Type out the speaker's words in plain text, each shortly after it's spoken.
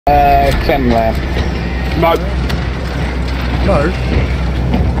Chem lab. No. No.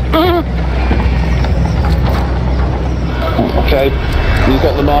 Okay, you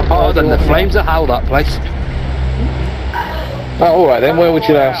got the mark. Oh, then the flames are hell, that place. Oh, alright then, where would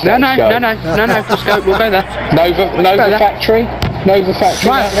you like No, to go? no, just go, we'll go there. Nova Factory? Nova Factory,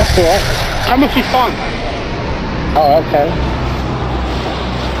 Right. that's alright. How much is fine? Oh, okay.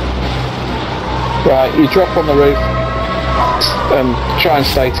 Right, you drop on the roof and try and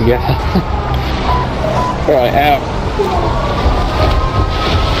stay together. Right, out.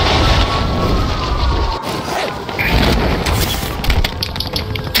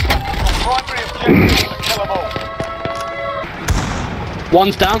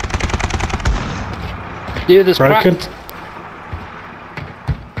 One's down. The other's Broken. cracked.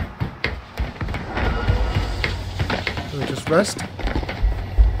 Do we just rest?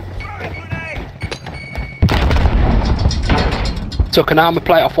 Took an armor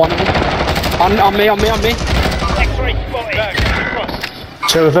plate off one of them. On me. X-ray spotted.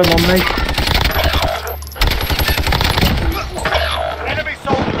 Two of them on me. Enemy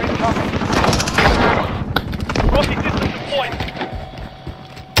soldier incoming. Rocket distance deployed.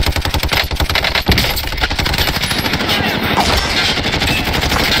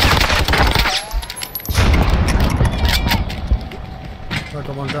 I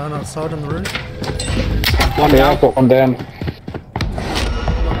got one down outside on the roof. One Yeah, down. I've got one down.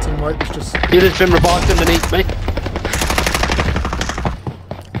 Not team white, it's just The other's been revived underneath me.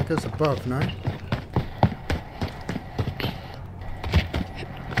 I guess above, no?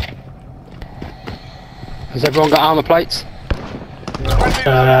 Has everyone got armor plates? Just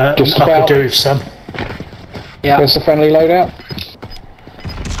I about. could do with some. Yeah. Where's the friendly loadout?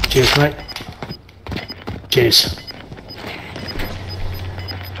 Cheers, mate. Cheers.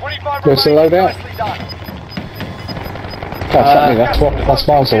 25 Where's the remaining. loadout? Nicely done. Oh, fuck me, that's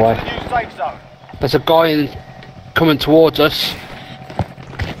miles away. New safe zone. There's a guy coming towards us.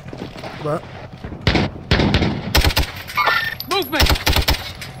 What? Movement.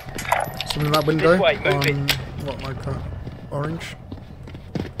 Someone in that window way, move on what, like orange?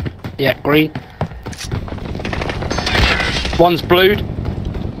 Yeah, green. One's blued.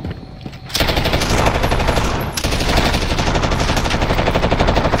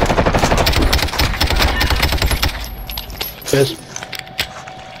 Cheers.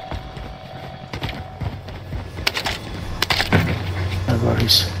 No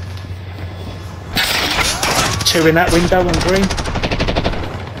worries. Two in that window on green.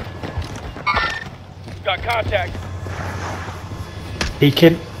 Got contact.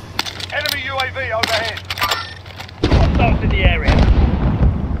 Peeking. Enemy UAV overhead. Hostiles in the area.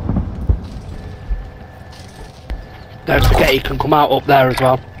 Don't forget you can come out up there as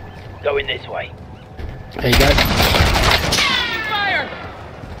well. Going this way. There you go. Fire!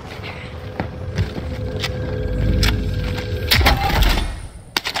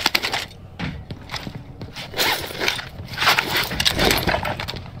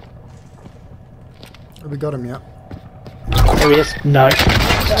 Have we got him yet? Here he is. No.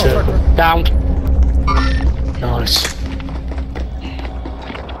 Oh, Down. Nice.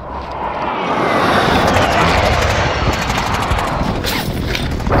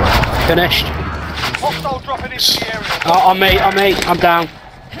 Finished. Hostile dropping into the area. Oh, on me. I'm down.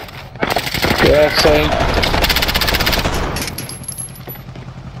 Yeah, same.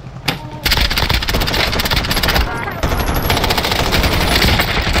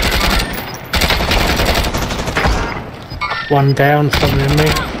 One down from me.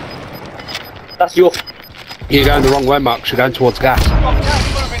 That's your. You're going the wrong way, Max. You're going towards gas. Got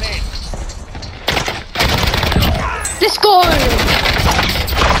gas moving in. This guy.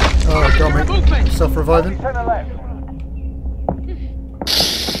 Oh, got me. Self-reviving. 10 left.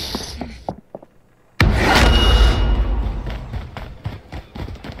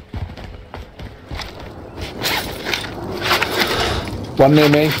 One near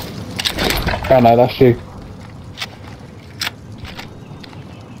me. Oh no, that's you.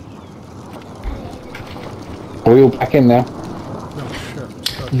 Are we all back in now? Oh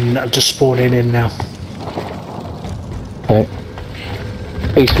shit. No, just spawning in now. Okay.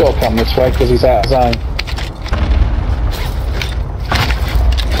 He's got to come this way because he's out of zone.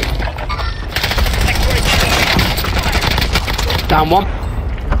 Down one.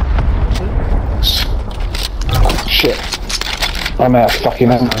 Shit. I'm out of fucking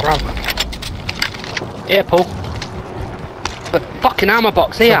ammo. Here, Paul. The fucking armor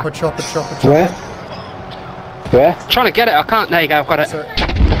box here. Chopper. Where? Where? Trying to get it. I can't. There you go. I've got it. So,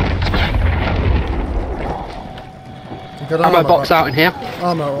 you got Ammo box out in here.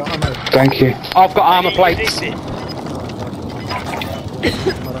 Ammo. Thank you. I've got armor plates. I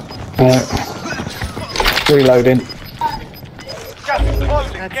don't Reloading. Gas is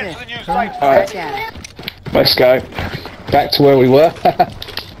closing. That's Get it. to the new safe zone. Alright, Yeah. let's go. Back to where we were.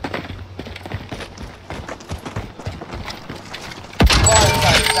 Fire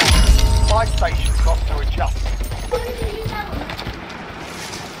station down. Fire station cost to adjust.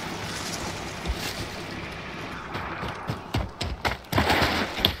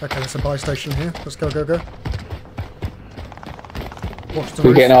 Okay, there's a buy station here. Let's go, go, go. Watch the We're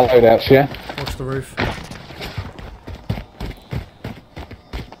roof. getting our loadouts, yeah? Watch the roof.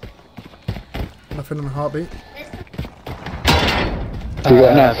 Nothing in the heartbeat. We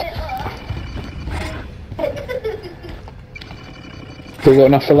got enough. We got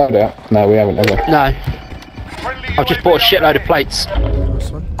enough for loadout? No, we haven't, have we? No, Friendly I've just UAV bought a shitload of overhead. plates.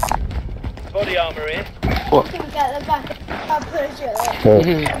 Nice one. Body armour here. Cool. Good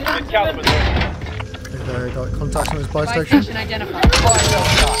caliber there. Okay, there you got contacts on his buy Buy station. station identified. Fire cell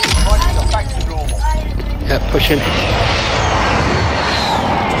shut. Prices are back to normal. Yeah, pushing.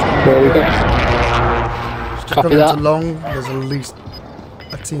 Where are we going? Just Copy gone that. into long. There's at least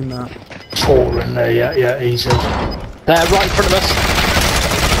a team there. 4 in there, yeah, easy. They're right in front of us.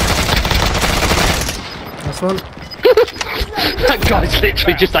 Nice one. That guy's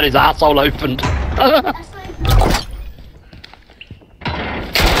literally just had his asshole opened.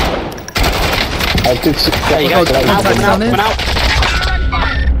 I did see There you go. Oh, Out, contact down here. out.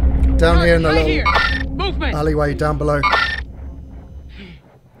 Down here in the Right little here. Movement. alleyway down below.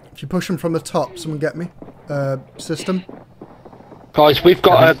 If you push them from the top, someone get me. System. Guys, we've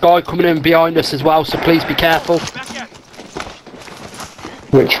got a guy coming in behind us as well, so please be careful.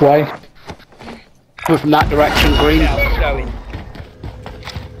 which way. Coming from that direction, green.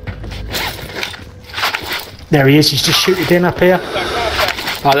 There he is, he's just shooting in up here.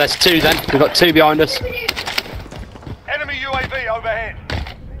 Oh, there's two then. We've got two behind us. Enemy UAV overhead.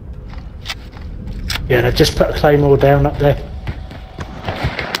 Yeah, they just put a claymore down up there.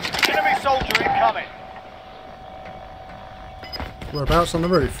 Enemy soldier incoming. Whereabouts on the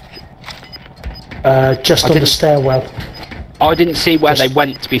roof? Just on the stairwell. I didn't see where they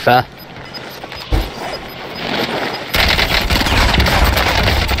went, to be fair.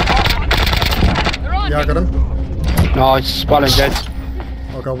 Yeah, I got him. Nice. Well done, gents.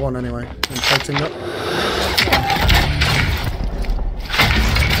 I got one anyway. I'm fighting up.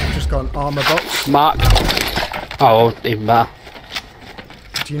 Just got an armor box. Mark. Oh, even better.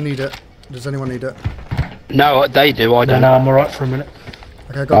 Do you need it? Does anyone need it? No, they do, I No, don't. no, I'm alright for a minute.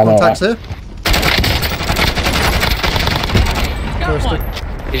 Okay, got no, contacts here. Got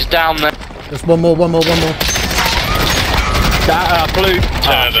one. He's down there. There's one more. Blue. Turn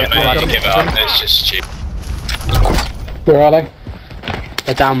shit, them, well, mate, give it up, it's just stupid. Where are they?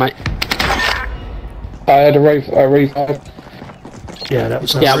 They're down, mate. I had a revive. Yeah, that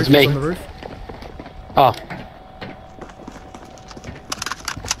was Yeah, it was me. On the roof. Oh,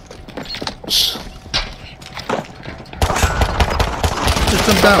 Just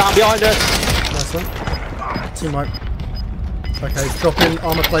jump down. down behind us. Nice one. Team wipe. Okay, drop in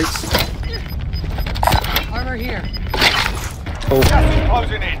armor plates. Armor here. Gas is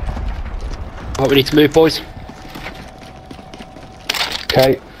closing in. Oh, we need to move, boys.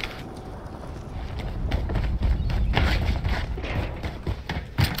 Okay.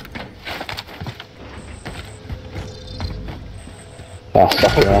 Oh,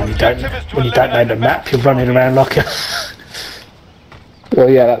 fuck it. when you don't know the map, you're running around like a Well,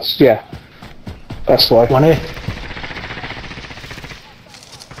 yeah, that's why. one here.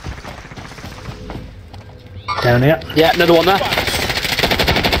 Down here. Yeah, another one there.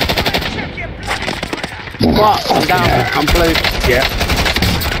 What? I'm down. I'm blue. Yeah.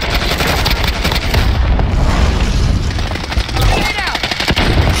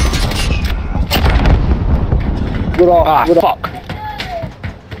 Ah, fuck.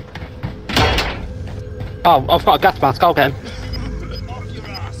 Oh, I've got a gas mask. I'll get him.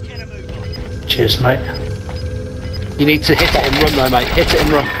 Cheers, mate. You need to hit it and run, though, mate. Hit it and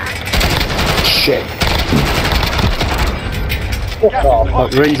run. Shit. Oh,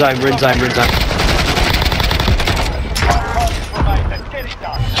 we're in zone. We're in zone. We're in zone. Let's get it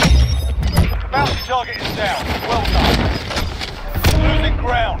done. Bounty target is down. Well done. Losing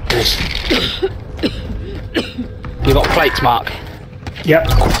ground. Yes. You got plates, Mark. Yep.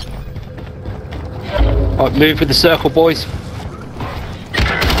 Right, move with the circle, boys.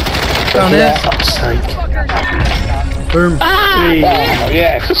 Down here. Fuck's sake. Boom. Oh,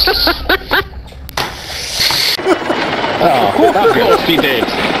 yes. Oh, Of course you did.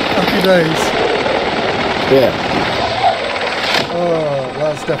 Happy days. yeah. Oh,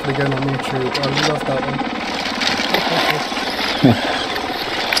 that's definitely going on YouTube. I love that one.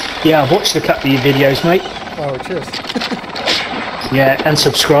 Yeah, I've watched a couple of your videos, mate. Oh, cheers. Yeah, and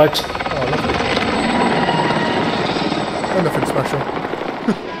subscribed. Oh, lovely. Oh, nothing special.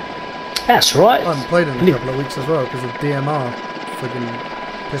 That's right. I haven't played in a couple of weeks as well because of DMR.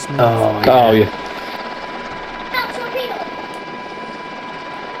 Friggin' pissed me off. Oh, yeah.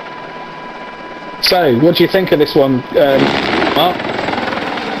 So, what do you think of this one, Mark?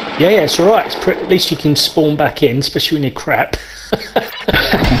 Yeah, it's alright. At least you can spawn back in, especially when you're crap.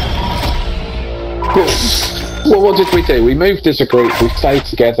 Well, what did we do? We moved as a group, we stayed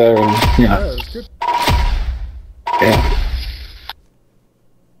together, and, you Yeah, know. it was good. Yeah.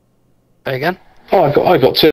 Say again? Oh, I got two.